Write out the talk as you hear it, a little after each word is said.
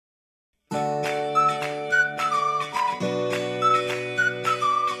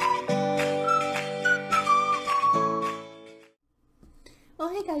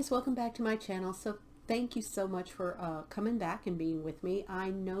welcome back to my channel. So thank you so much for coming back and being with me. I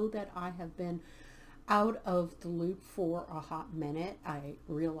know that I have been out of the loop for a hot minute. I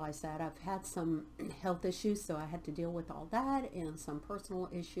realize that I've had some health issues, so I had to deal with all that, and some personal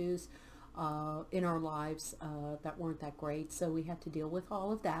issues in our lives that weren't that great, so we had to deal with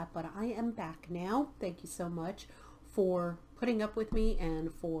all of that. But I am back now. Thank you so much for putting up with me and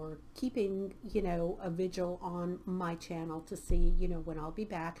for keeping, a vigil on my channel to see, when I'll be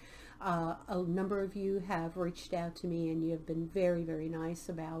back. A number of you have reached out to me, and you have been very, very nice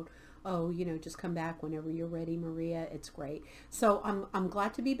about, oh, just come back whenever you're ready, Maria. It's great. So I'm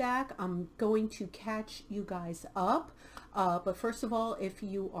glad to be back. I'm going to catch you guys up. But first of all, if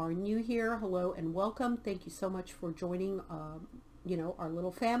you are new here, hello and welcome. Thank you so much for joining our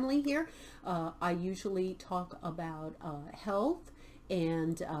little family here. I usually talk about health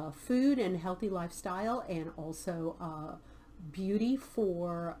and food and healthy lifestyle, and also beauty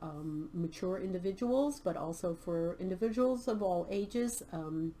for mature individuals, but also for individuals of all ages.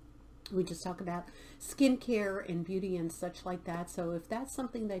 We just talk about skincare and beauty and such like that. So if that's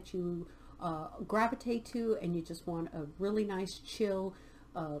something that you gravitate to, and you just want a really nice chill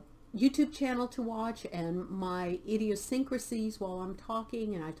YouTube channel to watch, and my idiosyncrasies while I'm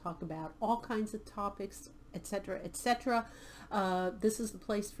talking, and I talk about all kinds of topics, etc., etc., this is the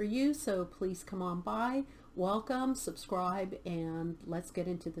place for you. So please come on by, welcome, subscribe, and let's get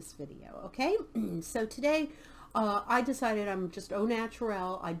into this video. Okay, so today I decided I'm just au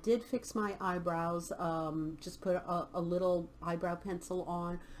naturel. I did fix my eyebrows, just put a little eyebrow pencil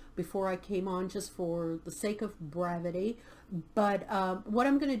on before I came on, just for the sake of brevity. But what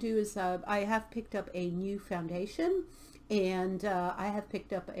I'm going to do is I have picked up a new foundation, and I have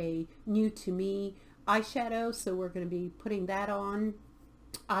picked up a new to me eyeshadow, so we're going to be putting that on.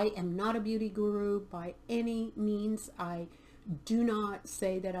 I am not a beauty guru by any means. I do not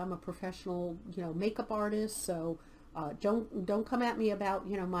say that I'm a professional makeup artist, so don't come at me about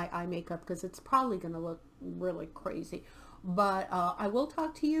my eye makeup, because it's probably going to look really crazy. But I will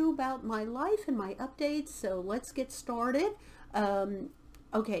talk to you about my life and my updates, so let's get started.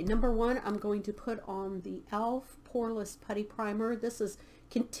 Okay, number one, I'm going to put on the e.l.f. Poreless Putty Primer. This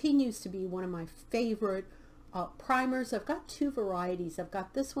continues to be one of my favorite primers. I've got two varieties. I've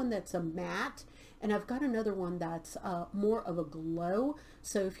got this one that's a matte, and I've got another one that's more of a glow.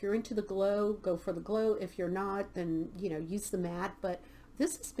 So if you're into the glow, go for the glow. If you're not, then use the matte. But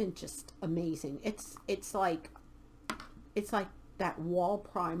this has been just amazing. It's like that wall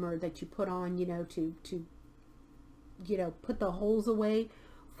primer that you put on, to put the holes away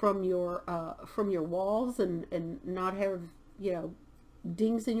from your walls, and not have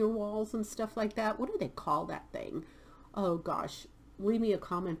dings in your walls and stuff like that. What do they call that thing? Oh gosh, leave me a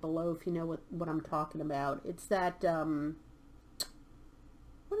comment below if you know what I'm talking about. It's that what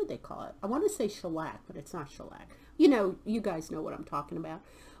do they call it? I want to say shellac, but it's not shellac. You guys know what I'm talking about.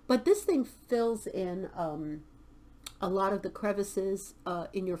 But this thing fills in a lot of the crevices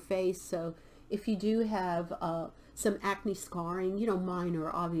in your face. So if you do have some acne scarring, minor,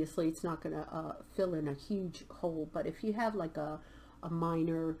 obviously it's not going to fill in a huge hole, but if you have like a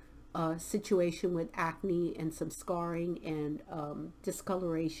minor situation with acne and some scarring and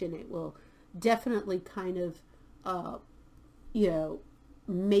discoloration, it will definitely kind of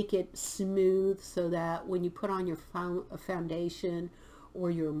make it smooth, so that when you put on your foundation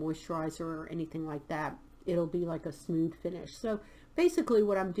or your moisturizer or anything like that, it'll be like a smooth finish. So basically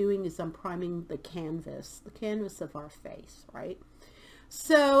what I'm doing is I'm priming the canvas of our face, right?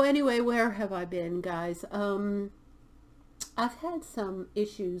 So anyway, where have I been, guys? I've had some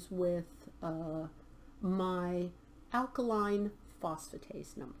issues with my alkaline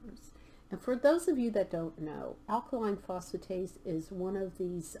phosphatase numbers. And for those of you that don't know, alkaline phosphatase is one of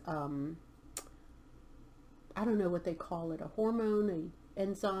these, I don't know what they call it, a hormone, an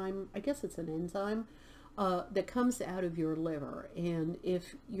enzyme, I guess it's an enzyme, that comes out of your liver. And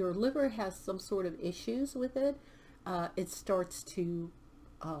if your liver has some sort of issues with it, it starts to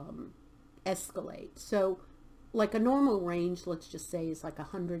escalate. So like a normal range, let's just say, is like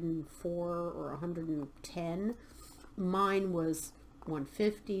 104 or 110. Mine was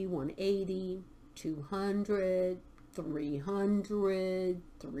 150, 180, 200, 300,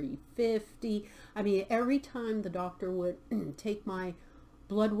 350. I mean, every time the doctor would take my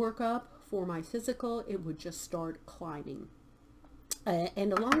blood work up for my physical, it would just start climbing.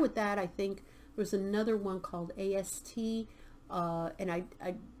 And along with that, I think there's another one called AST, and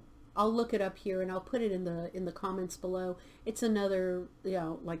I'll look it up here, and I'll put it in the comments below. It's another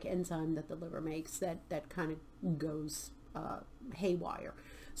like enzyme that the liver makes that kind of goes haywire.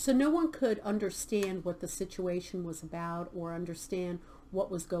 So no one could understand what the situation was about, or understand what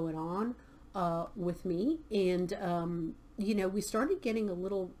was going on with me. And you know, we started getting a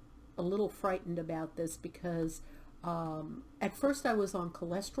little frightened about this because at first I was on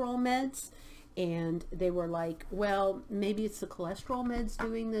cholesterol meds, and they were like, well, maybe it's the cholesterol meds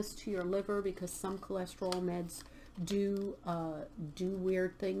doing this to your liver, because some cholesterol meds do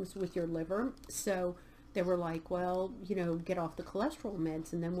weird things with your liver. So they were like, well, you know, get off the cholesterol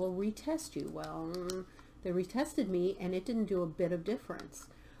meds and then we'll retest you. Well, they retested me and it didn't do a bit of difference.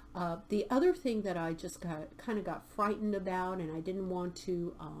 The other thing that I just kind of got frightened about, and I didn't want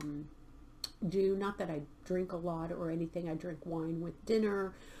to do, not that I drink a lot or anything, I drink wine with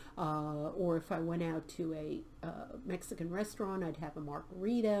dinner, or if I went out to a Mexican restaurant, I'd have a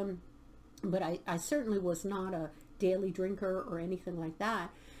margarita, but I certainly was not a daily drinker or anything like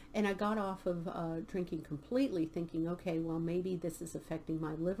that. And I got off of drinking completely, thinking, okay, well, maybe this is affecting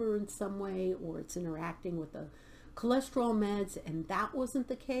my liver in some way, or it's interacting with the cholesterol meds, and that wasn't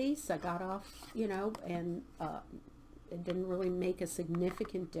the case. I got off, you know, and it didn't really make a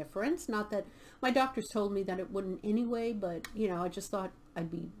significant difference. Not that my doctors told me that it wouldn't anyway, but, you know, I just thought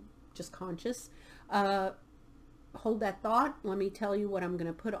I'd be just conscious. Hold that thought. Let me tell you what I'm going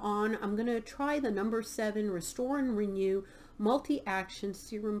to put on. I'm going to try the number 7 Restore and Renew Multi-Action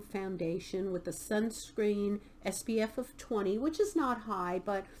Serum Foundation with the sunscreen SPF of 20, which is not high,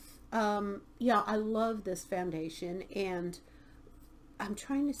 but yeah, I love this foundation, and I'm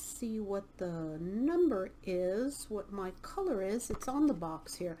trying to see what the number is, what my color is. It's on the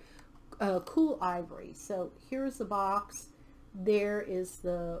box here. Cool Ivory. So here's the box. There is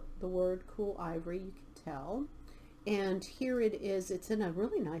the word Cool Ivory, you can tell. And here it is. It's in a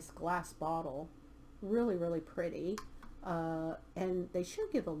really nice glass bottle. Really, really pretty. And they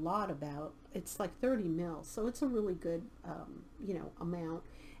should give a lot about, it's like 30 mils. So it's a really good, you know, amount.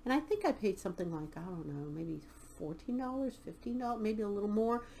 And I think I paid something like, I don't know, maybe $14, $15, maybe a little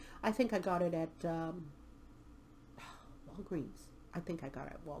more. I think I got it at Walgreens. I think I got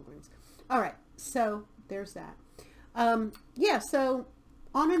it at Walgreens. All right, so there's that. Yeah, so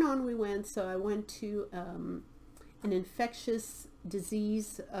on and on we went. So I went to an infectious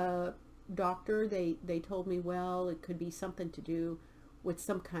disease doctor. They told me, well, it could be something to do with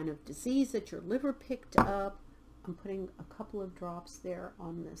some kind of disease that your liver picked up. I'm putting a couple of drops there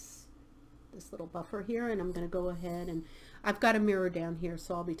on this little buffer here, and I'm going to go ahead, and I've got a mirror down here,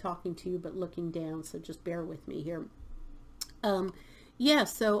 so I'll be talking to you but looking down, so just bear with me here. Yeah,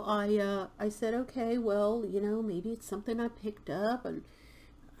 so I said, okay, well, you know, maybe it's something I picked up, and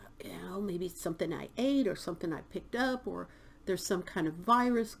you know, maybe it's something I ate or something I picked up, or there's some kind of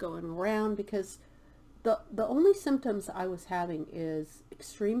virus going around, because the only symptoms I was having is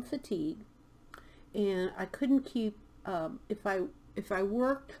extreme fatigue. And I couldn't keep, if I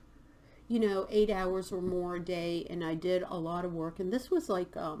worked, you know, 8 hours or more a day, and I did a lot of work, and this was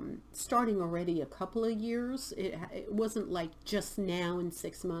like starting already a couple of years. It wasn't like just now in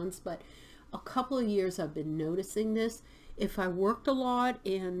 6 months, but a couple of years I've been noticing this. If I worked a lot,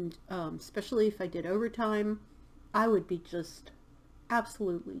 and especially if I did overtime, I would be just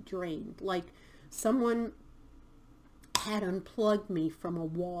absolutely drained. Like someone had unplugged me from a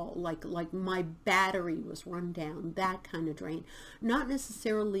wall, like my battery was run down, that kind of drain. Not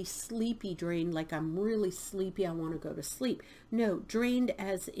necessarily sleepy drain, like I'm really sleepy, I want to go to sleep. No, drained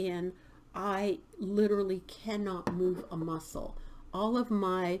as in I literally cannot move a muscle. All of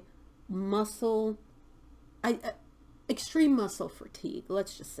my muscle, extreme muscle fatigue,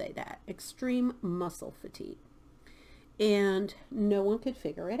 let's just say that, extreme muscle fatigue. And no one could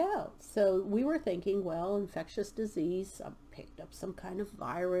figure it out. So we were thinking, well, infectious disease, I picked up some kind of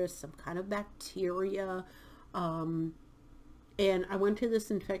virus, some kind of bacteria. And I went to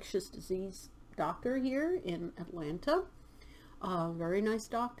this infectious disease doctor here in Atlanta. Very nice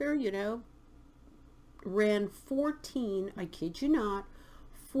doctor, you know. Ran 14, I kid you not,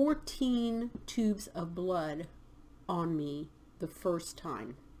 14 tubes of blood on me the first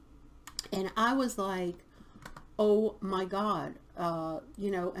time. And I was like, oh my God, you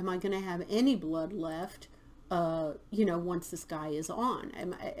know, am I going to have any blood left, you know, once this guy is on?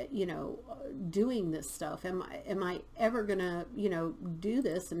 Am I, you know, doing this stuff? Am I ever going to, you know, do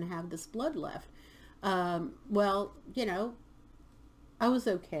this and have this blood left? Well, you know, I was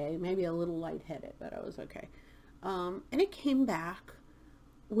okay, maybe a little lightheaded, but I was okay. And it came back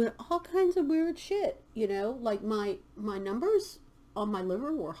with all kinds of weird shit, you know, like my numbers on my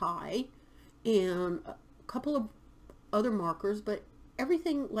liver were high, and couple of other markers, but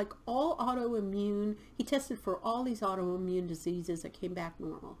everything, like all autoimmune, he tested for all these autoimmune diseases that came back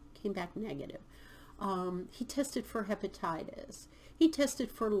normal, came back negative. He tested for hepatitis, he tested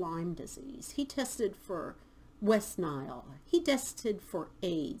for Lyme disease, he tested for West Nile. He tested for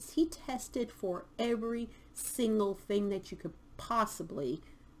AIDS. He tested for every single thing that you could possibly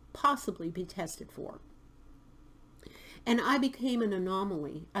be tested for. And I became an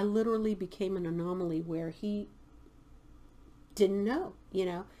anomaly. I literally became an anomaly where he didn't know, you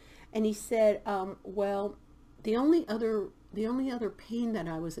know. And he said, well, the only other pain that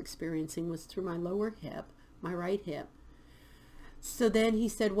I was experiencing was through my lower hip, my right hip. So then he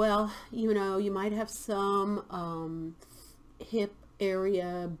said, well, you know, you might have some hip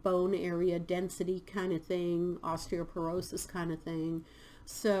area, bone area density kind of thing, osteoporosis kind of thing.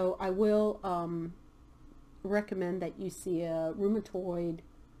 So I will recommend that you see a rheumatoid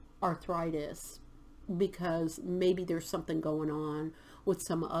arthritis, because maybe there's something going on with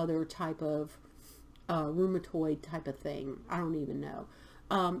some other type of rheumatoid type of thing. I don't even know.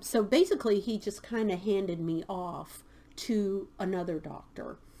 So basically he just kind of handed me off to another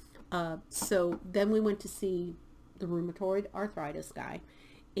doctor. So then we went to see the rheumatoid arthritis guy,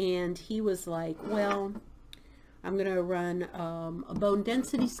 and he was like, well, I'm going to run a bone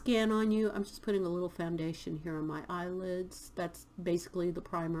density scan on you. I'm just putting a little foundation here on my eyelids. That's basically the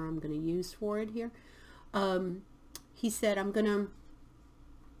primer I'm going to use for it here. He said, I'm going to,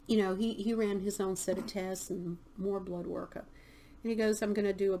 you know, he ran his own set of tests and more blood workup. And he goes, I'm going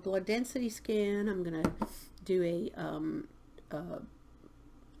to do a blood density scan. I'm going to do a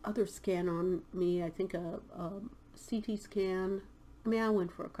other scan on me. I think a CT scan. I mean, I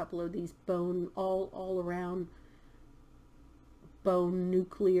went for a couple of these bone, all around bone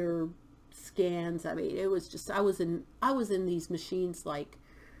nuclear scans. I mean, it was just, I was in these machines like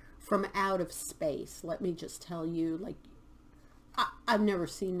from out of space. Let me just tell you, like, I've never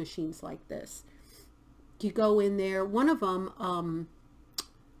seen machines like this. You go in there. One of them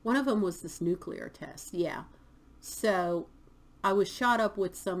was this nuclear test. Yeah. So I was shot up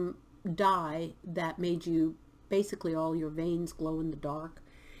with some dye that made you basically all your veins glow in the dark,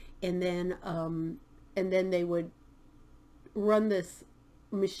 and then they would run this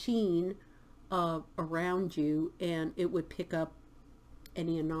machine around you, and it would pick up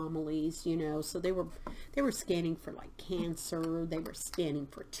any anomalies, you know. So they were scanning for like cancer, they were scanning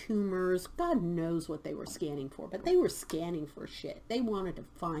for tumors, God knows what they were scanning for, but they were scanning for shit. They wanted to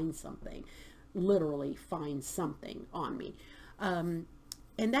find something, literally find something on me. And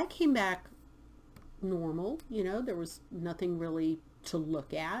that came back normal, you know. There was nothing really to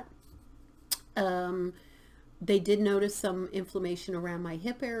look at. They did notice some inflammation around my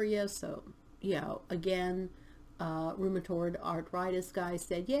hip area, so, you know, again, rheumatoid arthritis guy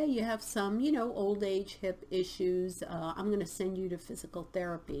said, yeah, you have some, you know, old age hip issues. I'm going to send you to physical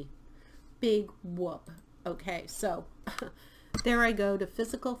therapy. Big whoop. Okay, so there I go to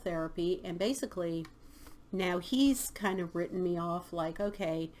physical therapy, and basically now he's kind of written me off like,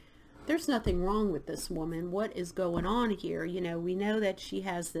 okay, there's nothing wrong with this woman. What is going on here? You know, we know that she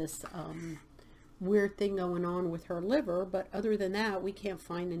has this weird thing going on with her liver, but other than that, we can't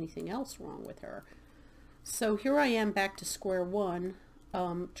find anything else wrong with her. So here I am back to square one,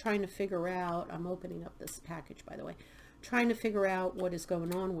 trying to figure out, I'm opening up this package, by the way, trying to figure out what is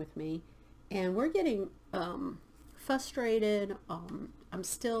going on with me. And we're getting frustrated. I'm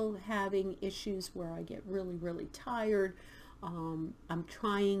still having issues where I get really, really tired. I'm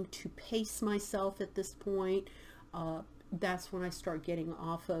trying to pace myself at this point. That's when I start getting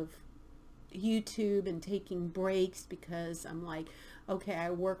off of YouTube and taking breaks, because I'm like, okay,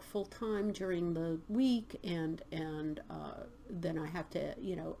 I work full-time during the week, and then I have to,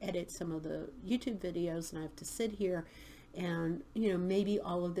 you know, edit some of the YouTube videos, and I have to sit here, and, you know, maybe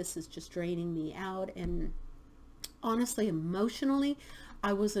all of this is just draining me out. And honestly, emotionally,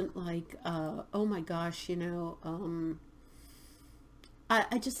 I wasn't like, oh my gosh, you know,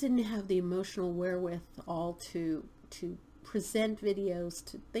 I just didn't have the emotional wherewithal to present videos,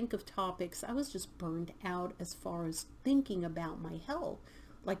 to think of topics. I was just burned out as far as thinking about my health,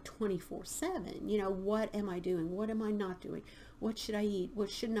 like 24/7. You know, what am I doing? What am I not doing? What should I eat? What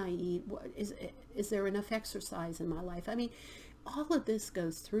shouldn't I eat? What is there enough exercise in my life? I mean, all of this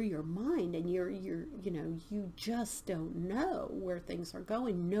goes through your mind, and you're you know, you just don't know where things are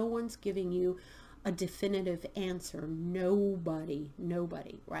going. No one's giving you a definitive answer. Nobody,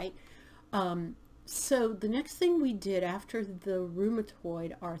 right? So the next thing we did after the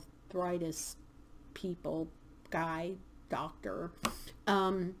rheumatoid arthritis doctor,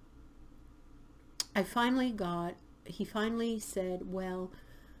 he finally said, well,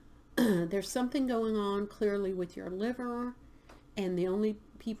 there's something going on clearly with your liver, and the only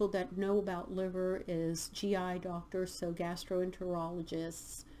people that know about liver is GI doctors, so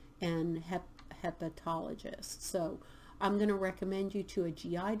gastroenterologists and hepatologists. So I'm going to recommend you to a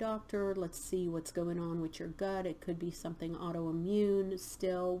GI doctor. Let's see what's going on with your gut. It could be something autoimmune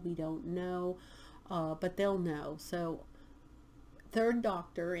still. We don't know, but they'll know. So third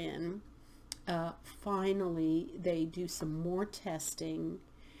doctor in, finally they do some more testing,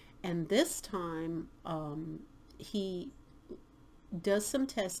 and this time he does some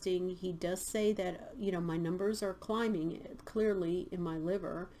testing. He does say that, you know, my numbers are climbing clearly in my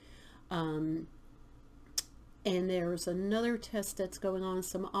liver. And there's another test that's going on,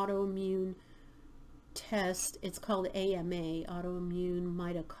 some autoimmune test. It's called AMA, autoimmune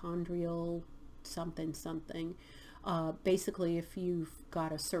mitochondrial something something. Basically, if you've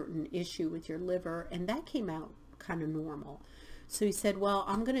got a certain issue with your liver, and that came out kind of normal. So he said, well,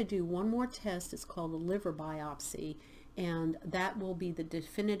 I'm going to do one more test. It's called a liver biopsy, and that will be the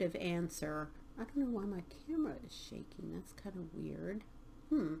definitive answer. I don't know why my camera is shaking. That's kind of weird.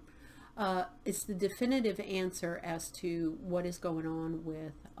 It's the definitive answer as to what is going on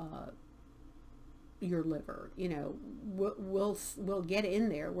with your liver. You know, we'll get in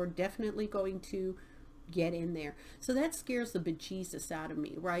there. We're definitely going to get in there. So that scares the bejesus out of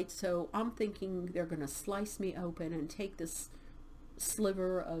me, right? So I'm thinking they're going to slice me open and take this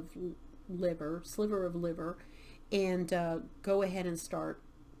sliver of liver, and go ahead and start,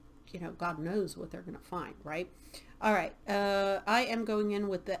 you know, God knows what they're going to find, right? All right, I am going in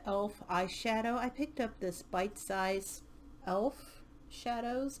with the e.l.f. eyeshadow. I picked up this bite-size e.l.f.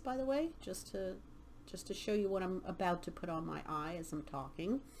 shadows, by the way, just to show you what I'm about to put on my eye as I'm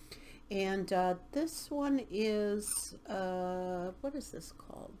talking. And this one is, what is this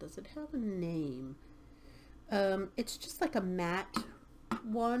called? Does it have a name? It's just like a matte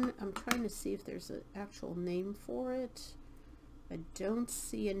one. I'm trying to see if there's an actual name for it. I don't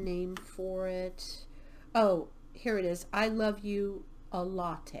see a name for it. Oh, here it is. I love you a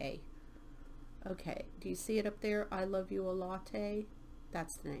latte. Okay, do you see it up there? I love you a latte.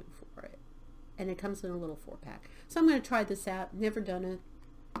 That's the name for it. And it comes in a little 4-pack. So I'm going to try this out. Never done it.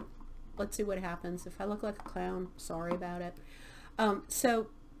 Let's see what happens. If I look like a clown, sorry about it. So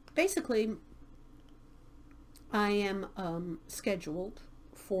basically, I am scheduled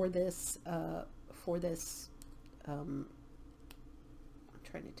for this, I'm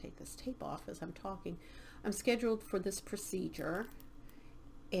trying to take this tape off as I'm talking. I'm scheduled for this procedure,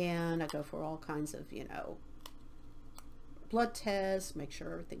 and I go for all kinds of, you know, blood tests, make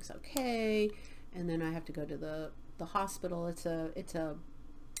sure everything's okay, and then I have to go to the hospital. It's a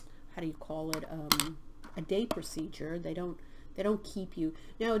how do you call it, a day procedure. They don't keep you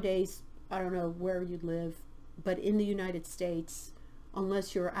nowadays. I don't know where you live, but in the United States,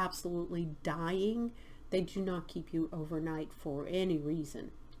 unless you're absolutely dying, they do not keep you overnight for any reason.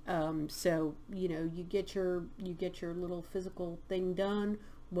 So, you know, you get your little physical thing done,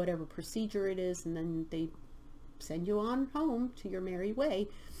 whatever procedure it is, and then they send you on home to your merry way.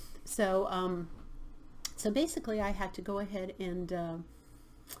 So, so basically I had to go ahead and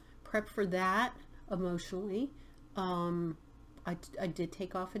prep for that emotionally. I did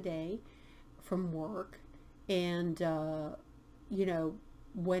take off a day from work, and, you know,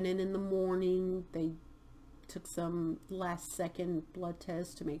 went in the morning. They took some last second blood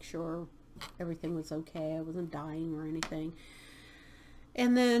tests to make sure everything was okay. I wasn't dying or anything.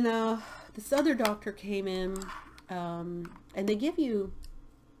 And then this other doctor came in, and they give you,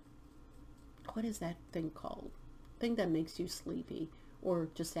 what is that thing called? Thing that makes you sleepy or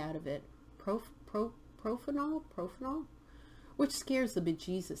just out of it. Propanol, which scares the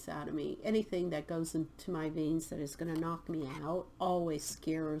bejesus out of me. Anything that goes into my veins that is going to knock me out always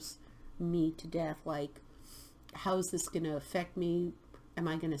scares me to death. Like, how is this going to affect me? Am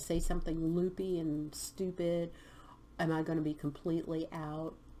I going to say something loopy and stupid? Am I going to be completely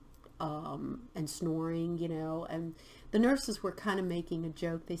out and snoring, you know? And the nurses were kind of making a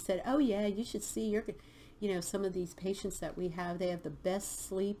joke. They said, oh yeah, you should see you know, some of these patients that we have, they have the best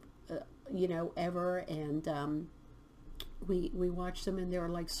sleep, you know, ever. And we watched them, and they were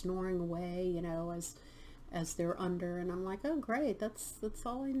like snoring away, you know, as they're under. And I'm like, oh great, that's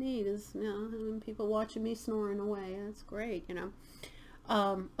all I need is, you know, people watching me snoring away. That's great, you know.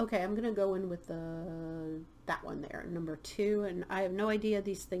 Okay, I'm gonna go in with that one there, number 2, and I have no idea.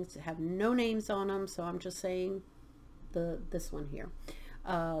 These things have no names on them, so I'm just saying this one here,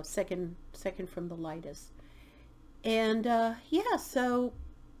 second from the lightest. And yeah, so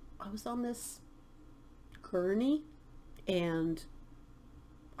I was on this gurney, and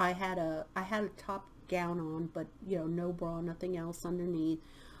I had a top gown on, but, you know, no bra, nothing else underneath.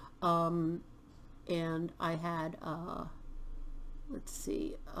 And I had let's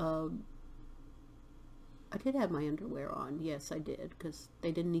see, I did have my underwear on. Yes, I did, because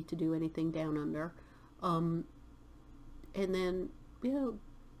they didn't need to do anything down under. And then, you know,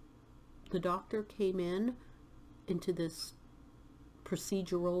 the doctor came into this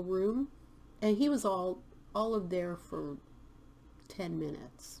procedural room, and he was all of there for 10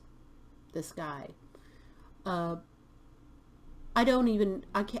 minutes. This guy. I couldn't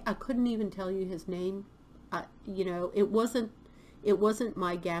even tell you his name. You know, it wasn't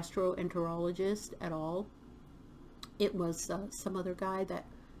my gastroenterologist at all. It was some other guy that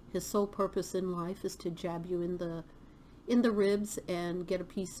his sole purpose in life is to jab you in the ribs and get a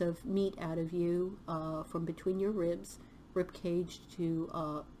piece of meat out of you from between your ribs, rib cage,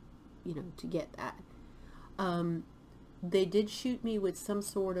 to you know, to get that. They did shoot me with some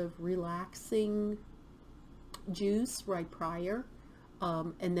sort of relaxing juice right prior,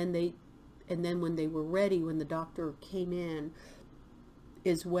 and then when they were ready, when the doctor came in,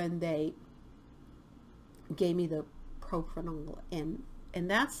 is when they gave me the propranolol, and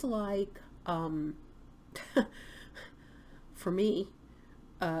that's like for me,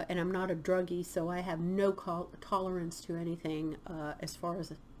 and I'm not a druggie, so I have no tolerance to anything as far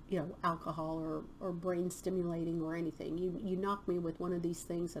as, you know, alcohol or brain stimulating or anything. You knock me with one of these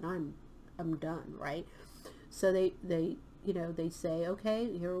things and I'm done, right? So they you know, they say,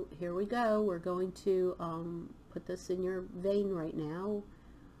 okay, here we go. We're going to put this in your vein right now.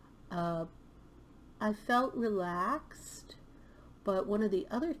 I felt relaxed, but one of the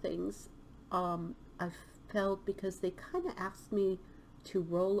other things I felt, because they kind of asked me to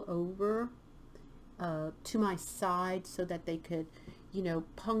roll over to my side so that they could, you know,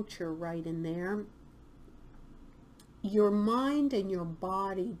 puncture right in there. Your mind and your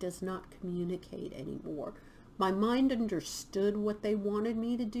body does not communicate anymore. My mind understood what they wanted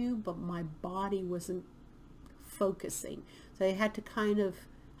me to do, but my body wasn't focusing. So they had to kind of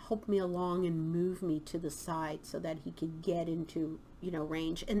help me along and move me to the side so that he could get into, you know,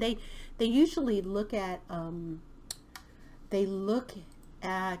 range. And they usually look at a,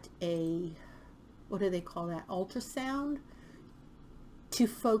 what do they call that, ultrasound, to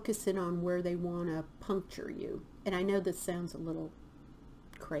focus in on where they want to puncture you. And I know this sounds a little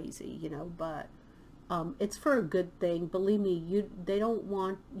crazy, you know, but it's for a good thing. Believe me, you don't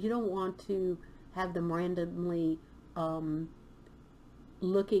want to have them randomly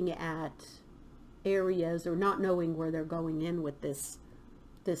looking at areas or not knowing where they're going in with this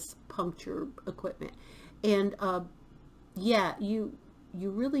puncture equipment. And yeah, you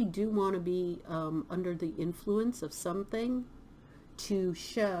really do want to be under the influence of something to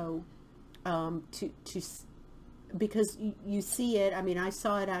show because you see it. I mean, I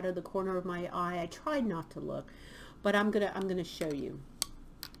saw it out of the corner of my eye. I tried not to look, but I'm gonna show you.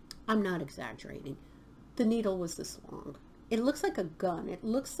 I'm not exaggerating. The needle was this long. It looks like a gun. It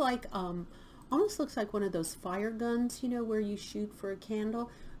looks like almost looks like one of those fire guns, you know, where you shoot for a candle.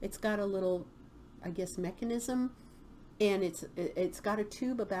 It's got a little, I guess, mechanism, and it's got a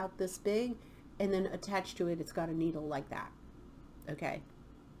tube about this big, and then attached to it, it's got a needle like that. Okay.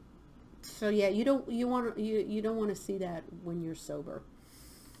 So yeah, you don't want to see that when you're sober.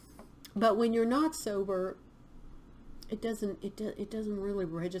 But when you're not sober, it doesn't really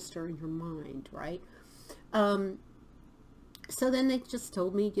register in your mind, right? So then they just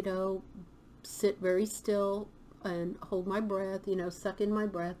told me, you know, sit very still and hold my breath, you know, suck in my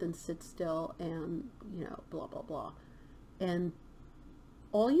breath and sit still, and, you know, blah blah blah. And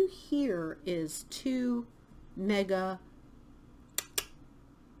all you hear is 2 mega,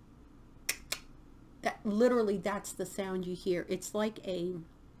 that literally, that's the sound you hear. It's like a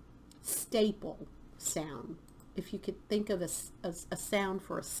staple sound. If you could think of a sound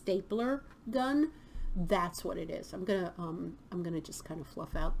for a stapler gun, that's what it is. I'm gonna just kind of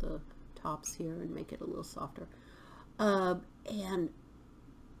fluff out the tops here and make it a little softer. And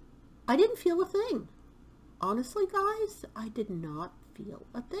I didn't feel a thing. Honestly, guys, I did not feel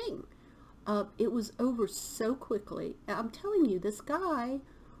a thing. It was over so quickly. I'm telling you, this guy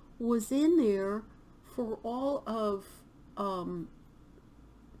was in there for all of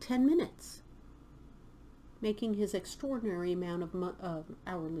 10 minutes, making his extraordinary amount of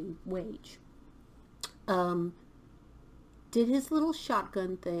hourly wage. Did his little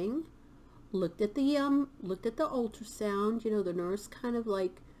shotgun thing, looked at the ultrasound. You know, the nurse kind of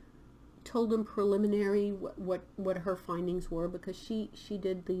like told him preliminary what her findings were, because she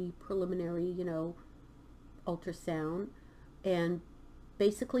did the preliminary, you know, ultrasound, and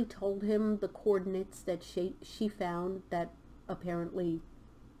basically told him the coordinates that she found that apparently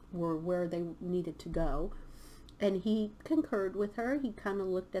were where they needed to go, and he concurred with her. He kind of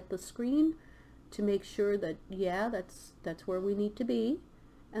looked at the screen to make sure that, yeah, that's where we need to be,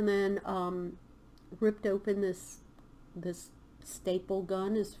 and then ripped open this staple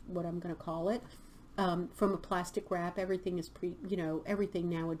gun, is what I'm going to call it, from a plastic wrap. Everything is everything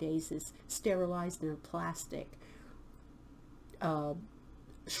nowadays is sterilized in a plastic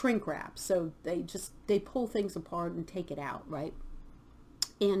shrink wrap. So they pull things apart and take it out, right?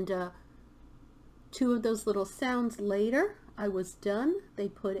 And two of those little sounds later, I was done. They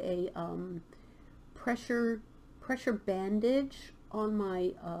put a pressure bandage on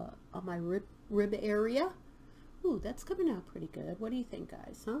my rib area. Ooh, that's coming out pretty good. What do you think,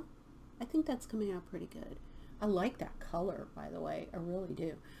 guys? Huh? I think that's coming out pretty good. I like that color, by the way. I really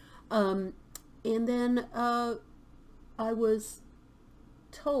do. And then I was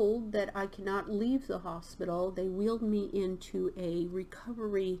told that I cannot leave the hospital. They wheeled me into a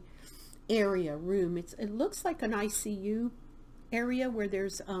recovery room. It looks like an ICU area where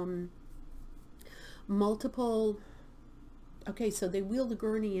there's multiple. Okay, so they wheeled the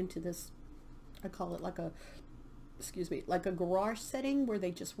gurney into this, I call it like a, excuse me, like a garage setting where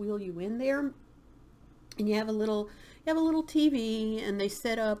they just wheel you in there, and you have a little TV, and they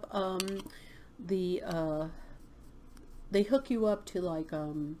set up they hook you up to like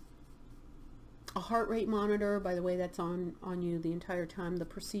a heart rate monitor, by the way, that's on you the entire time the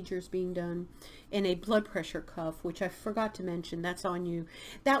procedure's being done, and a blood pressure cuff, which I forgot to mention, that's on you.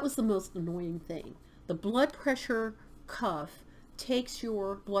 That was the most annoying thing. The blood pressure cuff takes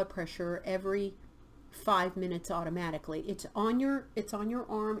your blood pressure every 5 minutes automatically. It's on your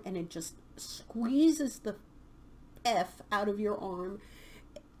arm, and it just squeezes the F out of your arm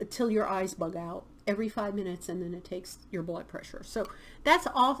until your eyes bug out every 5 minutes, and then it takes your blood pressure. So that's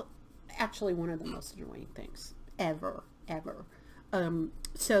all actually one of the most annoying things ever.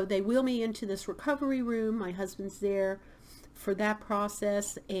 So they wheel me into this recovery room. My husband's there for that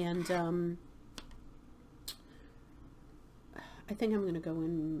process, and I think I'm going to go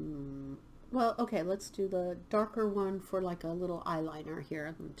in. Well, okay, let's do the darker one for like a little eyeliner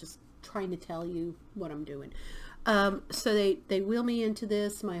here. I'm just trying to tell you what I'm doing. So they wheel me into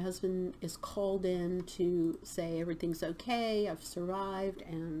this. My husband is called in to say everything's okay, I've survived,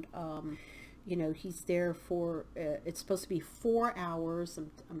 and you know, he's there for it's supposed to be 4 hours.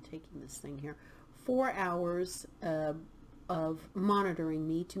 I'm taking this thing here, 4 hours of monitoring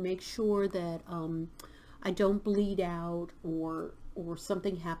me to make sure that I don't bleed out or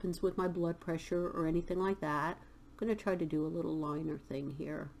something happens with my blood pressure or anything like that. I'm going to try to do a little liner thing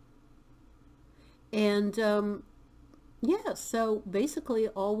here. And yeah, so basically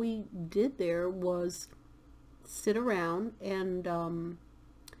all we did there was sit around, and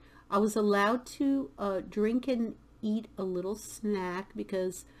I was allowed to drink and eat a little snack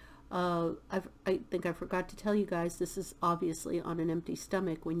because I think I forgot to tell you guys, this is obviously on an empty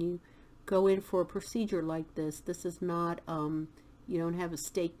stomach. When you go in for a procedure like this, this is not, you don't have a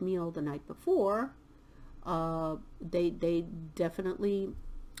steak meal the night before. They definitely,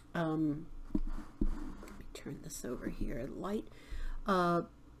 let me turn this over here, light.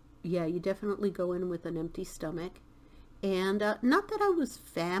 Yeah, you definitely go in with an empty stomach. And not that I was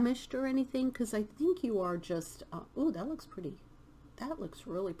famished or anything, because I think you are just, oh, that looks pretty. That looks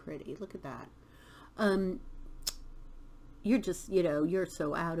really pretty. Look at that. You're just, you know, you're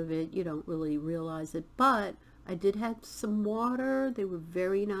so out of it, you don't really realize it. But I did have some water. They were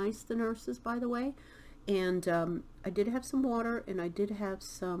very nice, the nurses, by the way. And I did have some water, and I did have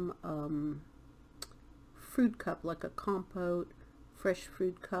some fruit cup, like a compote, fresh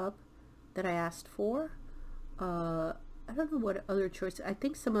fruit cup that I asked for. I don't know what other choices. I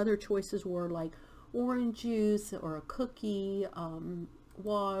think some other choices were like orange juice or a cookie,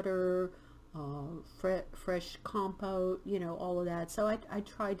 water, fresh compote, you know, all of that. So I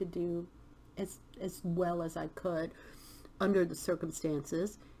tried to do as well as I could under the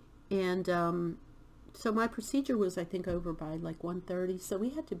circumstances. And so my procedure was, I think, over by like 1:30. So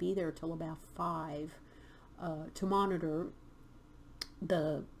we had to be there till about 5 to monitor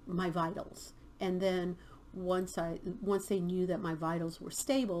my vitals. And then once they knew that my vitals were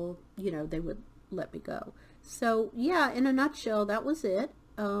stable, you know, they would let me go. So yeah, in a nutshell, that was it.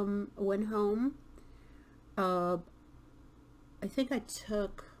 Went home. I think I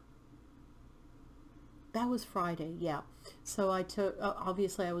took, that was Friday, yeah. So I took,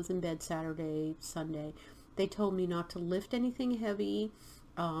 obviously I was in bed Saturday, Sunday. They told me not to lift anything heavy,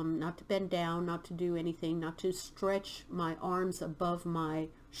 not to bend down, not to do anything, not to stretch my arms above my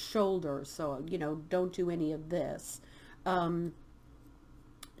shoulders. So, you know, don't do any of this, to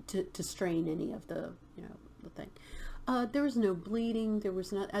strain any of the, you know, the thing. There was no bleeding, there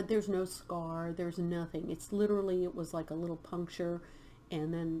was no, there's no scar, there's nothing. It's literally, it was like a little puncture,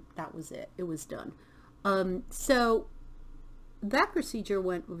 and then that was it. It was done. So that procedure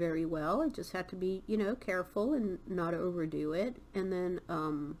went very well. I just had to be, you know, careful and not overdo it. And then,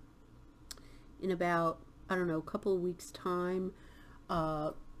 in about, I don't know, a couple of weeks time,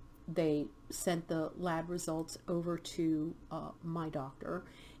 they sent the lab results over to my doctor,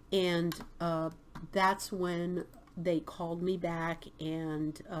 and that's when they called me back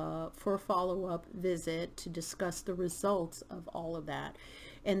and for a follow-up visit to discuss the results of all of that.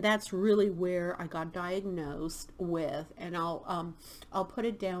 And that's really where I got diagnosed with, and I'll put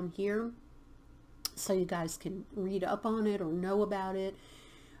it down here so you guys can read up on it or know about it.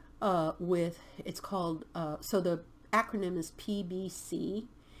 It's called, so the acronym is PBC,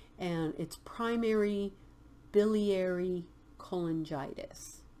 and it's primary biliary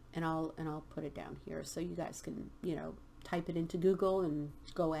cholangitis. And I'll put it down here so you guys can, you know, type it into Google and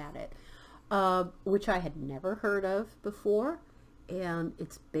go at it, which I had never heard of before. And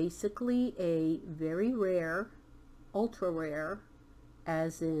it's basically a very rare, ultra rare,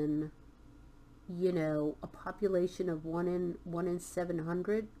 as in, you know, a population of 1 in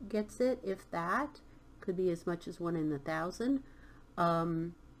 700 gets it, if that. Could be as much as 1 in 1,000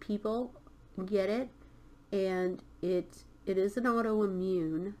 people get it. And it is an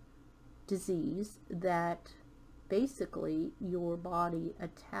autoimmune disease that basically your body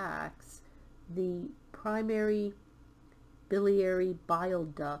attacks the primary biliary bile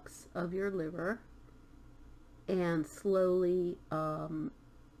ducts of your liver and slowly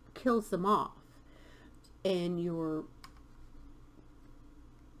kills them off. And your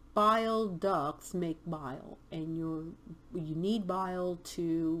bile ducts make bile, and you need bile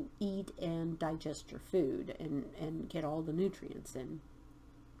to eat and digest your food and get all the nutrients in.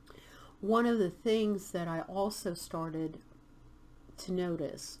 One of the things that I also started to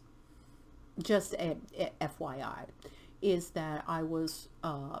notice, just a FYI, is that I was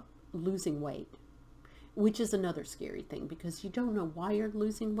losing weight, which is another scary thing because you don't know why you're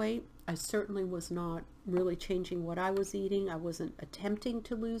losing weight. I certainly was not really changing what I was eating. I wasn't attempting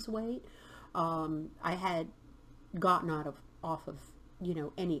to lose weight. I had gotten off of, you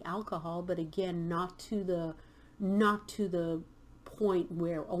know, any alcohol, but again, not to the point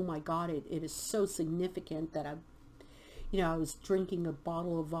where, oh my God, it is so significant that I was drinking a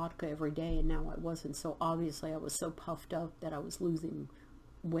bottle of vodka every day, and now I wasn't. So obviously I was so puffed up that I was losing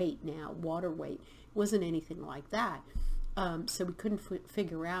weight now, water weight. It wasn't anything like that. So we couldn't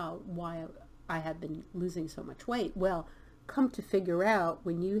figure out why I had been losing so much weight. Well, come to figure out,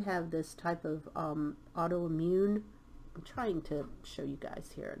 when you have this type of autoimmune, I'm trying to show you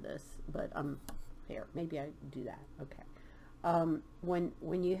guys here this, but here, maybe I do that. Okay.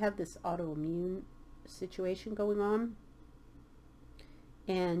 When you have this autoimmune situation going on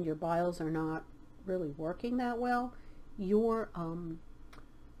and your biles are not really working that well,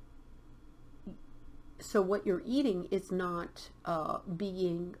 so what you're eating is not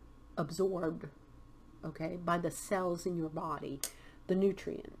being absorbed, okay, by the cells in your body, the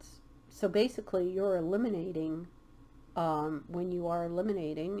nutrients. So basically you're eliminating, when you are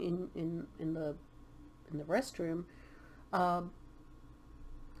eliminating in the restroom,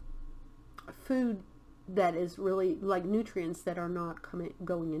 food that is really like nutrients that are not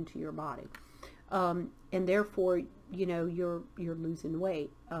going into your body, and therefore, you know, you're losing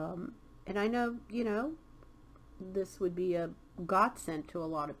weight. And I know, you know, this would be a godsend to a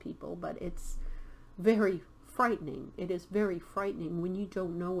lot of people, but it's very frightening. It is very frightening when you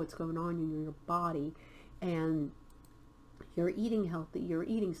don't know what's going on in your body, and you're eating healthy, you're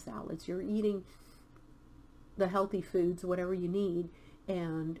eating salads, you're eating the healthy foods, whatever you need,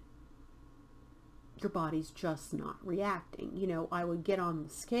 and your body's just not reacting. You know, I would get on the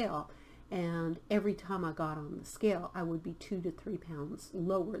scale, and every time I got on the scale, I would be 2 to 3 pounds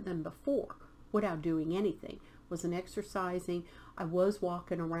lower than before without doing anything. Wasn't exercising. I was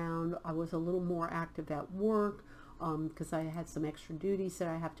walking around. I was a little more active at work because I had some extra duties that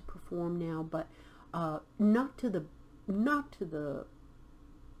I have to perform now, but not to the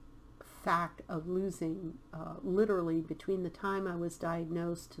fact of losing, literally between the time I was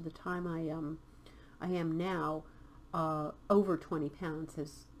diagnosed to the time I am now, over 20 pounds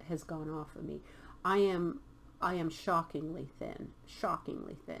has gone off of me. I am shockingly thin,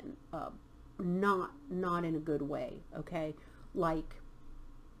 not in a good way, okay, like,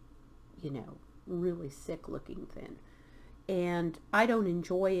 you know, really sick looking thin, and I don't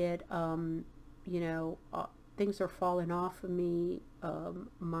enjoy it. You know, things are falling off of me.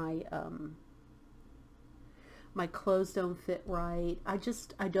 My clothes don't fit right. I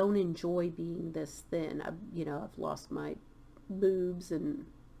don't enjoy being this thin. I've lost my boobs and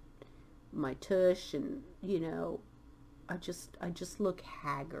my tush, and, you know, I just look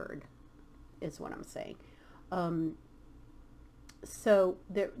haggard, is what I'm saying. So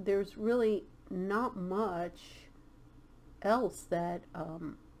there's really not much else that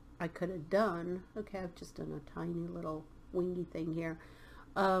I could have done. Okay, I've just done a tiny little wingy thing here.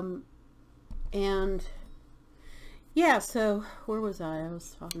 And yeah, so where was I? I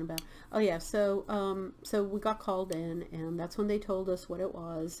was talking about, oh yeah, so we got called in, and that's when they told us what it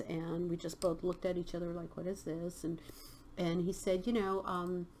was, and we just both looked at each other like, what is this? And he said, you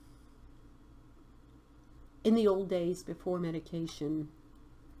know, in the old days before medication,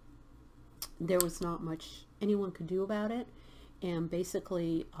 there was not much anyone could do about it, and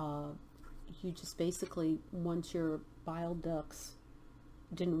basically, you just basically, once your bile ducts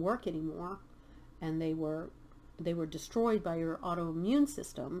didn't work anymore, and they were destroyed by your autoimmune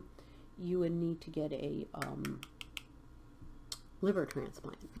system, you would need to get a liver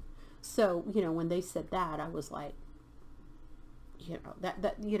transplant. So, you know, when they said that, I was like, you know,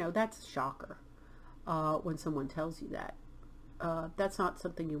 you know, that's a shocker. When someone tells you that, that's not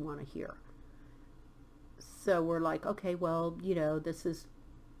something you want to hear. So we're like, okay, well, you know, this is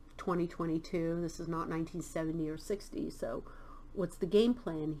 2022. This is not 1970 or 60. So what's the game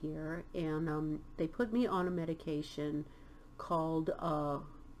plan here? And they put me on a medication called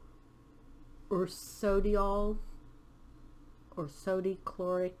ursodiol, or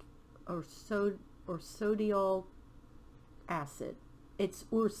sodichloric, or sodiol acid. It's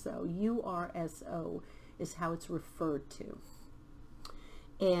urso, URSO is how it's referred to.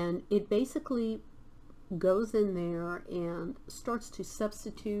 And it basically goes in there and starts to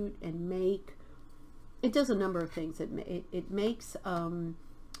substitute and make, it does a number of things. It makes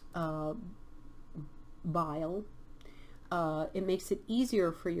bile. It makes it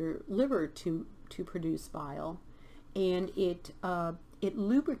easier for your liver to produce bile, and it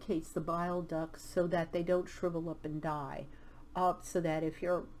lubricates the bile ducts so that they don't shrivel up and die. So that if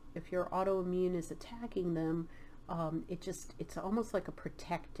your autoimmune is attacking them, it's almost like a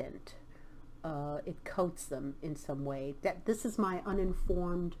protectant. It coats them in some way. This is my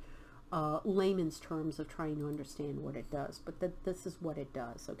uninformed layman's terms of trying to understand what it does, but this is what it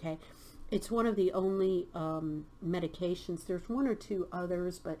does. Okay, it's one of the only medications. There's one or two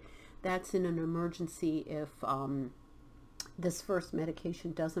others, but that's in an emergency if this first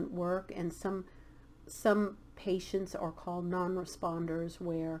medication doesn't work. And some patients are called non-responders,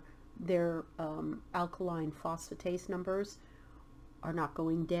 where their alkaline phosphatase numbers are not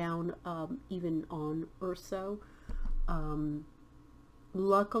going down, even on urso.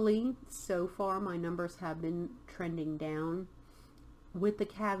 Luckily, so far, my numbers have been trending down, with the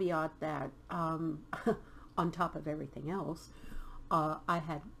caveat that on top of everything else, I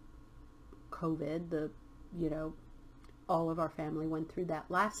had COVID. You know, all of our family went through that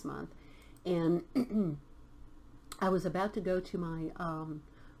last month, and I was about to go to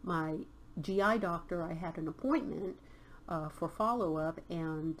my GI doctor. I had an appointment for follow-up,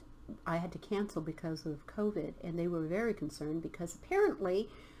 and I had to cancel because of COVID, and they were very concerned because apparently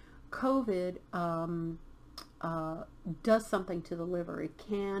COVID does something to the liver. It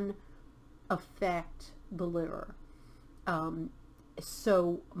can affect the liver.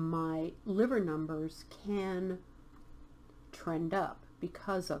 So my liver numbers can trend up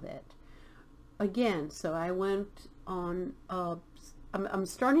because of it. Again, so I went on, I'm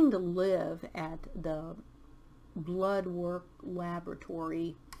starting to live at the blood work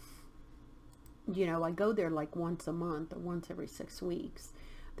laboratory. You know, I go there like once a month or once every 6 weeks.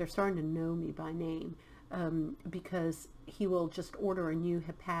 They're starting to know me by name, because he will just order a new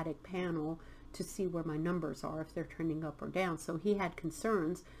hepatic panel to see where my numbers are, if they're trending up or down. So he had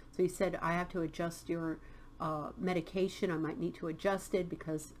concerns. So he said, I have to adjust your medication. I might need to adjust it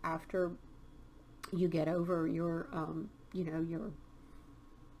because after you get over your, you know, your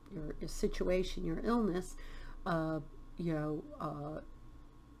situation, your illness, you know,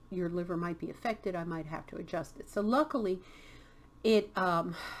 your liver might be affected. I might have to adjust it. So luckily,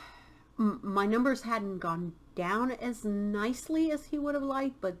 my numbers hadn't gone down as nicely as he would have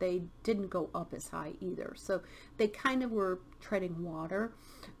liked, but they didn't go up as high either. So they kind of were treading water.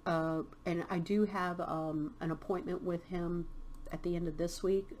 And I do have an appointment with him at the end of this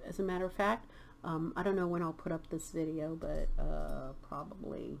week, as a matter of fact. I don't know when I'll put up this video, but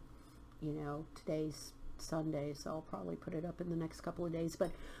probably, you know, today's Sunday, so I'll probably put it up in the next couple of days.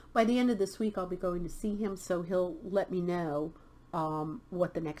 But by the end of this week, I'll be going to see him, so he'll let me know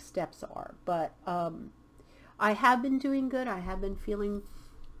what the next steps are. But I have been doing good. I have been feeling,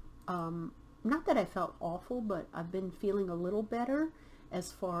 not that I felt awful, but I've been feeling a little better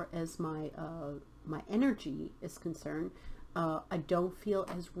as far as my my energy is concerned. I don't feel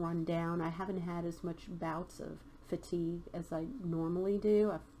as run down. I haven't had as much bouts of fatigue as I normally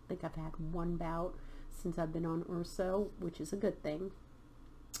do. I think I've had one bout since I've been on Urso, which is a good thing.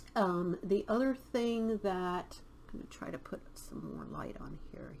 The other thing that going to try to put some more light on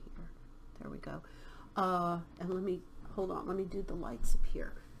here. There we go. And let me, hold on, let me do the lights up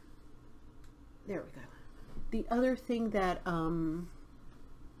here. There we go. The other thing that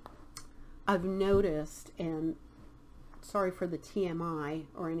I've noticed, and sorry for the TMI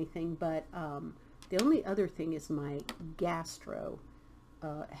or anything, but the only other thing is my gastro,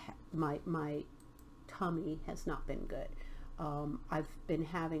 my tummy has not been good. I've been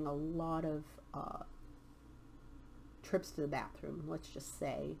having a lot of trips to the bathroom, let's just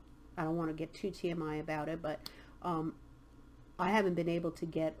say. I don't want to get too TMI about it, but I haven't been able to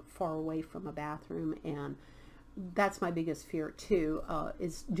get far away from a bathroom, and that's my biggest fear too,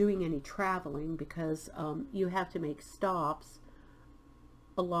 is doing any traveling, because you have to make stops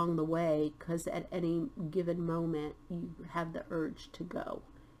along the way, because at any given moment you have the urge to go,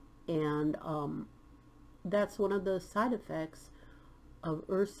 and that's one of the side effects of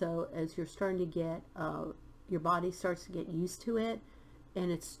URSO, as you're starting to get, your body starts to get used to it, and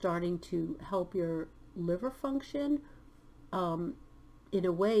it's starting to help your liver function. In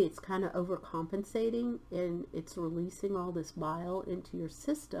a way, it's kind of overcompensating, and it's releasing all this bile into your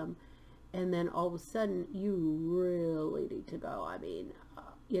system, and then all of a sudden you really need to go. I mean,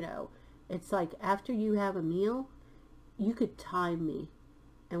 you know, it's like after you have a meal, you could time me,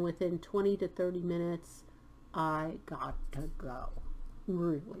 and within 20 to 30 minutes I got to go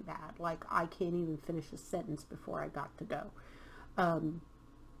really bad. Like, I can't even finish a sentence before I got to go.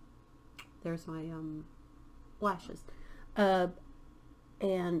 There's my lashes.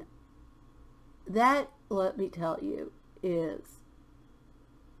 And that, let me tell you, is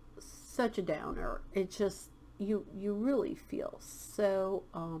such a downer. It just, you really feel so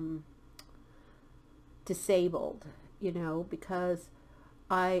disabled, you know, because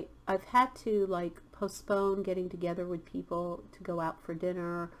I've had to, like, postpone getting together with people to go out for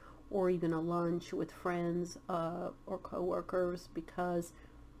dinner or even a lunch with friends or coworkers, because,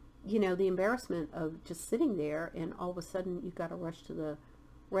 you know, the embarrassment of just sitting there and all of a sudden you've got to rush to the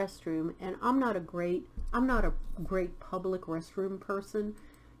restroom. And I'm not a great public restroom person.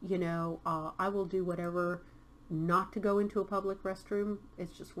 You know, I will do whatever not to go into a public restroom.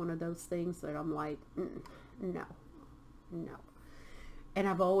 It's just one of those things that I'm like, no. And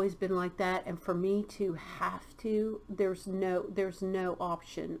I've always been like that. And for me to have to, there's no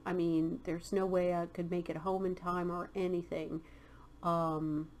option. I mean, there's no way I could make it home in time or anything.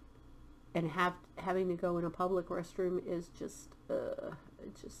 And having to go in a public restroom is just,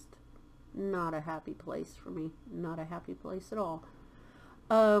 it's just not a happy place for me. Not a happy place at all.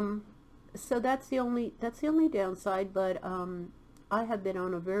 So that's the only downside. But I have been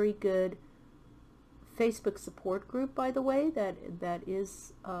on a very good Facebook support group, by the way, that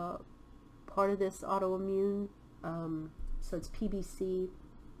is part of this autoimmune, so it's PBC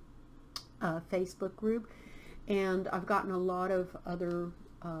Facebook group, and I've gotten a lot of other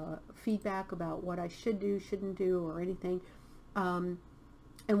feedback about what I should do, shouldn't do, or anything. And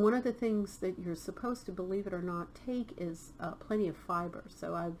one of the things that you're supposed to, believe it or not, take is plenty of fiber.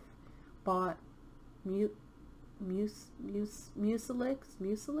 So I've bought Mucilix.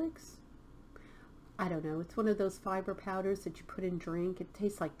 I don't know. It's one of those fiber powders that you put in drink. It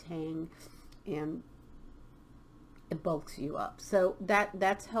tastes like Tang, and it bulks you up. So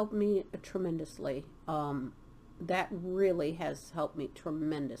that's helped me tremendously. That really has helped me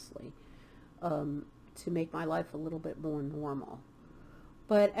tremendously to make my life a little bit more normal.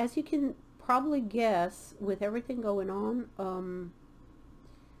 But as you can probably guess, with everything going on,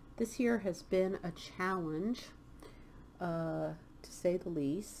 this year has been a challenge, to say the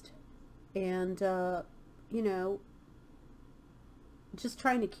least. And, you know, just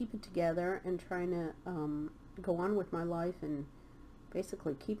trying to keep it together and trying to go on with my life and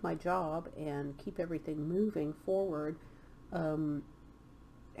basically keep my job and keep everything moving forward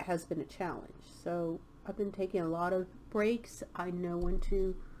has been a challenge. So I've been taking a lot of breaks. I know when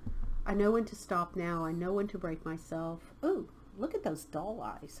to stop now. I know when to break myself. Oh, look at those doll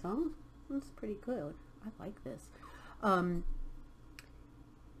eyes, huh? That's pretty good. I like this.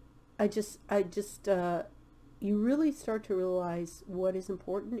 You really start to realize what is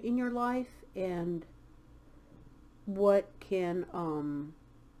important in your life and what can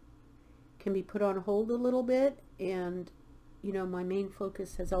be put on hold a little bit. And, you know, my main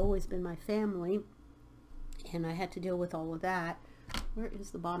focus has always been my family, and I had to deal with all of that. Where is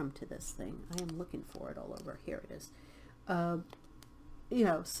the bottom to this thing? I am looking for it all over. Here it is. You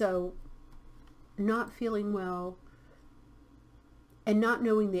know, so not feeling well, and not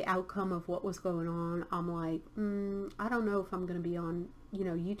knowing the outcome of what was going on, I'm like, I don't know if I'm going to be on, you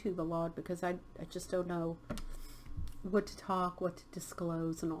know, YouTube a lot, because I just don't know what to talk, what to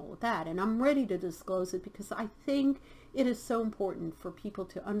disclose, and all of that. And I'm ready to disclose it because I think it is so important for people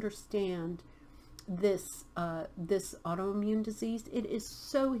to understand this this autoimmune disease. It is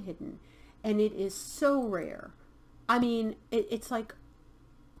so hidden and it is so rare. I mean, it's like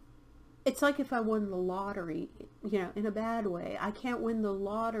if I won the lottery, you know, in a bad way. I can't win the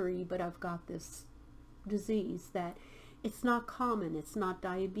lottery, but I've got this disease that it's not common. It's not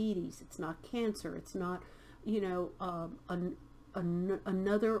diabetes. It's not cancer. It's not, you know,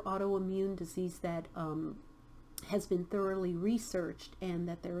 another autoimmune disease that has been thoroughly researched, and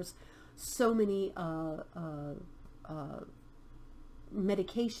that there's so many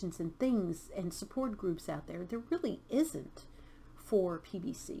medications and things and support groups out there. There really isn't for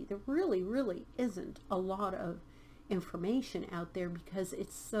PBC. There really isn't a lot of information out there because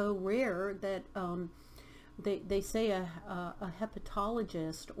it's so rare that they say a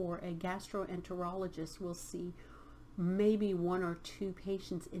hepatologist or a gastroenterologist will see maybe 1 or 2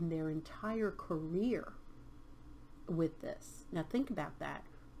 patients in their entire career with this. Now think about that.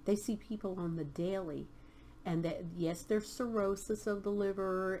 They see people on the daily, and that, yes, there's cirrhosis of the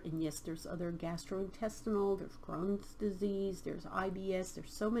liver, and yes, there's other gastrointestinal, there's Crohn's disease, there's IBS,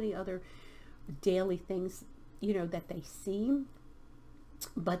 there's so many other daily things, you know, that they see,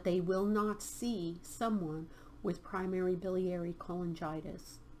 but they will not see someone with primary biliary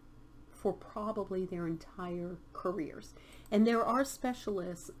cholangitis for probably their entire careers. And there are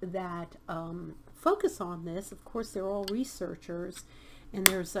specialists that focus on this. Of course, they're all researchers, and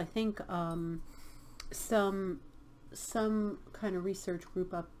there's, I think, some kind of research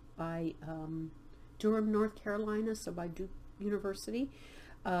group up by Durham, North Carolina, so by Duke University,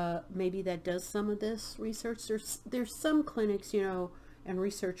 maybe that does some of this research. There's some clinics, you know, and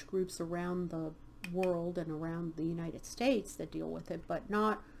research groups around the world and around the United States that deal with it, but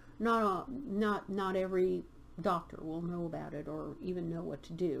not every doctor will know about it or even know what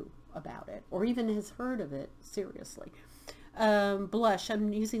to do about it or even has heard of it seriously. Blush,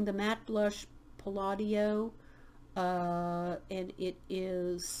 I'm using the matte blush Palladio, and it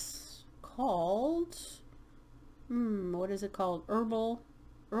is called, what is it called? Herbal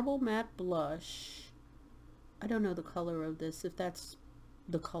Matte Blush. I don't know the color of this, if that's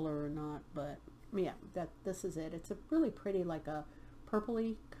the color or not, but yeah, this is it. It's a really pretty, like a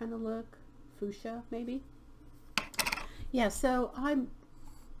purpley kind of look, fuchsia maybe. Yeah, so I'm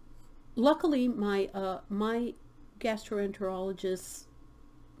luckily my my gastroenterologist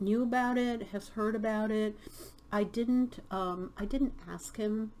knew about it, has heard about it. I didn't ask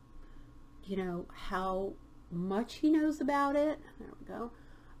him, you know, how much he knows about it. There we go.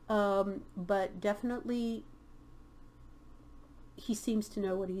 But definitely he seems to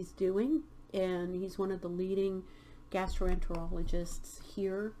know what he's doing, and he's one of the leading gastroenterologists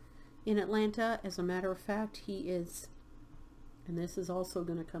here in Atlanta. As a matter of fact, he is, and this is also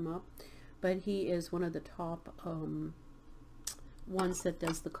going to come up, but he is one of the top ones that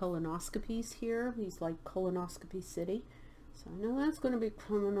does the colonoscopies here. He's like Colonoscopy City. So I know that's going to be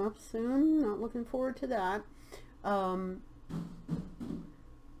coming up soon. Not looking forward to that.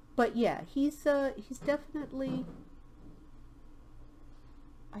 But yeah, he's definitely,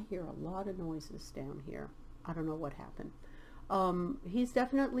 I hear a lot of noises down here. I don't know what happened. He's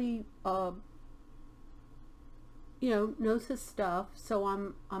definitely, you know, knows his stuff, so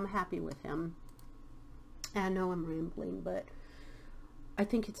I'm happy with him. And I know I'm rambling, but I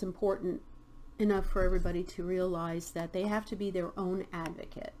think it's important enough for everybody to realize that they have to be their own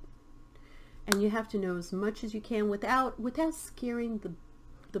advocate, and you have to know as much as you can without scaring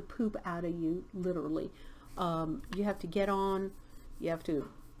the poop out of you, literally. You have to get on, you have to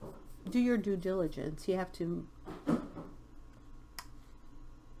do your due diligence, you have to.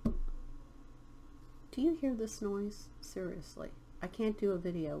 Do you hear this noise? Seriously, I can't do a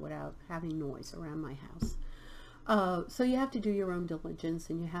video without having noise around my house. So you have to do your own diligence,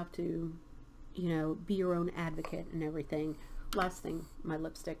 and you have to, you know, be your own advocate and everything. Last thing, my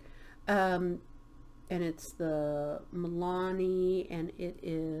lipstick. And it's the Milani, and it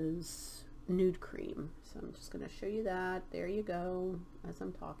is Nude Cream. So I'm just going to show you that. There you go, as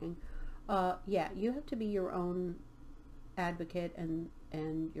I'm talking. Yeah, you have to be your own advocate, and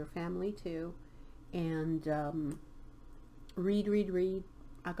your family too. And read.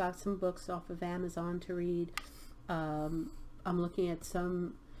 I got some books off of Amazon to read. I'm looking at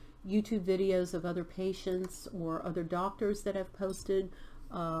some YouTube videos of other patients or other doctors that have posted.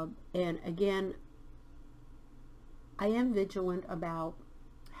 And again, I am vigilant about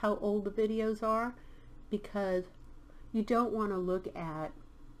how old the videos are, because you don't want to look at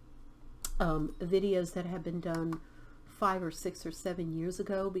videos that have been done 5 or 6 or 7 years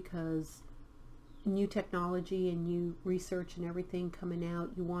ago, because new technology and new research and everything coming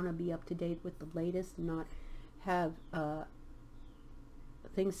out. You want to be up to date with the latest and not have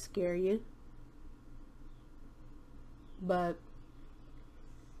things scare you. But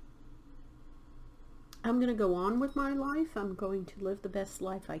I'm going to go on with my life. I'm going to live the best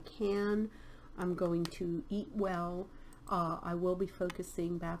life I can. I'm going to eat well. I will be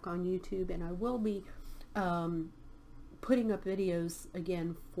focusing back on YouTube, and I will be putting up videos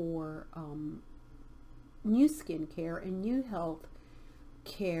again for new skincare and new health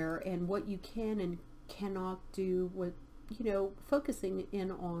care and what you can and cannot do with, you know, focusing in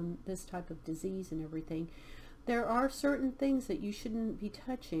on this type of disease and everything. There are certain things that you shouldn't be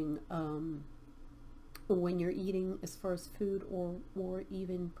touching when you're eating, as far as food or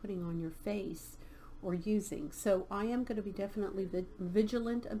even putting on your face or using. So I am going to be definitely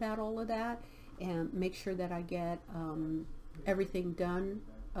vigilant about all of that and make sure that I get everything done,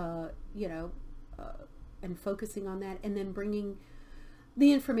 you know, and focusing on that, and then bringing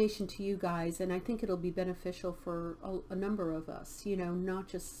the information to you guys. And I think it'll be beneficial for a number of us, you know, not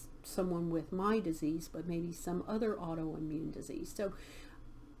just someone with my disease, but maybe some other autoimmune disease. So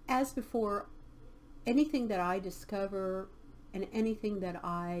as before, anything that I discover and anything that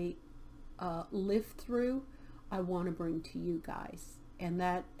I live through, I want to bring to you guys. And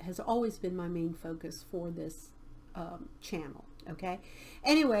that has always been my main focus for this channel. Okay.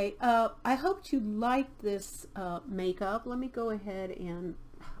 Anyway, I hope you liked this makeup. Let me go ahead and,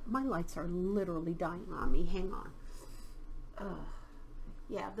 my lights are literally dying on me. Hang on.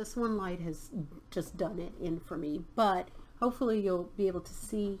 Yeah, this one light has just done it in for me, but hopefully you'll be able to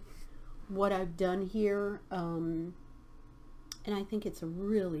see what I've done here. And I think it's a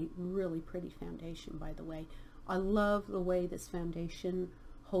really, really pretty foundation, by the way. I love the way this foundation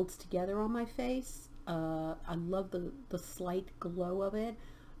holds together on my face. I love the slight glow of it,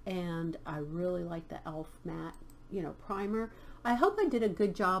 and I really like the e.l.f. matte, you know, primer. I hope I did a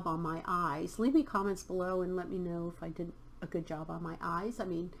good job on my eyes. Leave me comments below and let me know if I did a good job on my eyes. I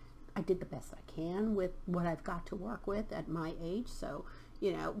mean, I did the best I can with what I've got to work with at my age, so,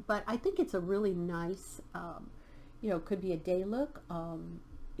 you know, but I think it's a really nice, you know, could be a day look.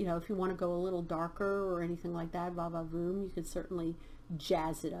 You know, if you want to go a little darker or anything like that, va va voom, you could certainly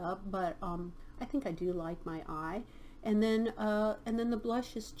jazz it up, but I think I do like my eye. And then the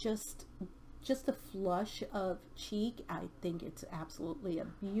blush is just a flush of cheek. I think it's absolutely a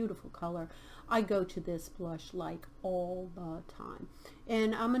beautiful color. I go to this blush like all the time.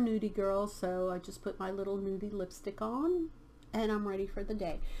 And I'm a nudie girl, so I just put my little nudie lipstick on and I'm ready for the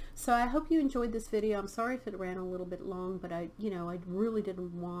day. So I hope you enjoyed this video. I'm sorry if it ran a little bit long, but I really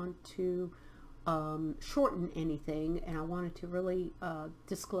didn't want to shorten anything, and I wanted to really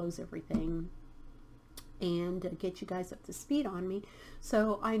disclose everything and get you guys up to speed on me.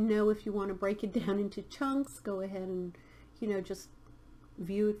 So I know if you want to break it down into chunks, go ahead and, you know, just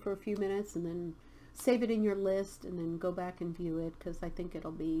view it for a few minutes and then save it in your list and then go back and view it, because I think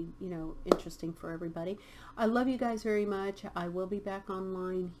it'll be, you know, interesting for everybody. I love you guys very much. I will be back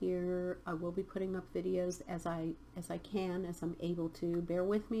online here. I will be putting up videos as I can, as I'm able to. Bear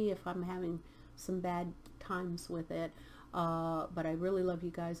with me if I'm having some bad times with it, but I really love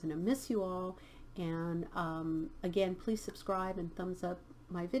you guys and I miss you all. And again, please subscribe and thumbs up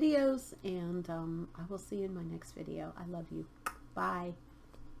my videos, and I will see you in my next video. I love you. Bye.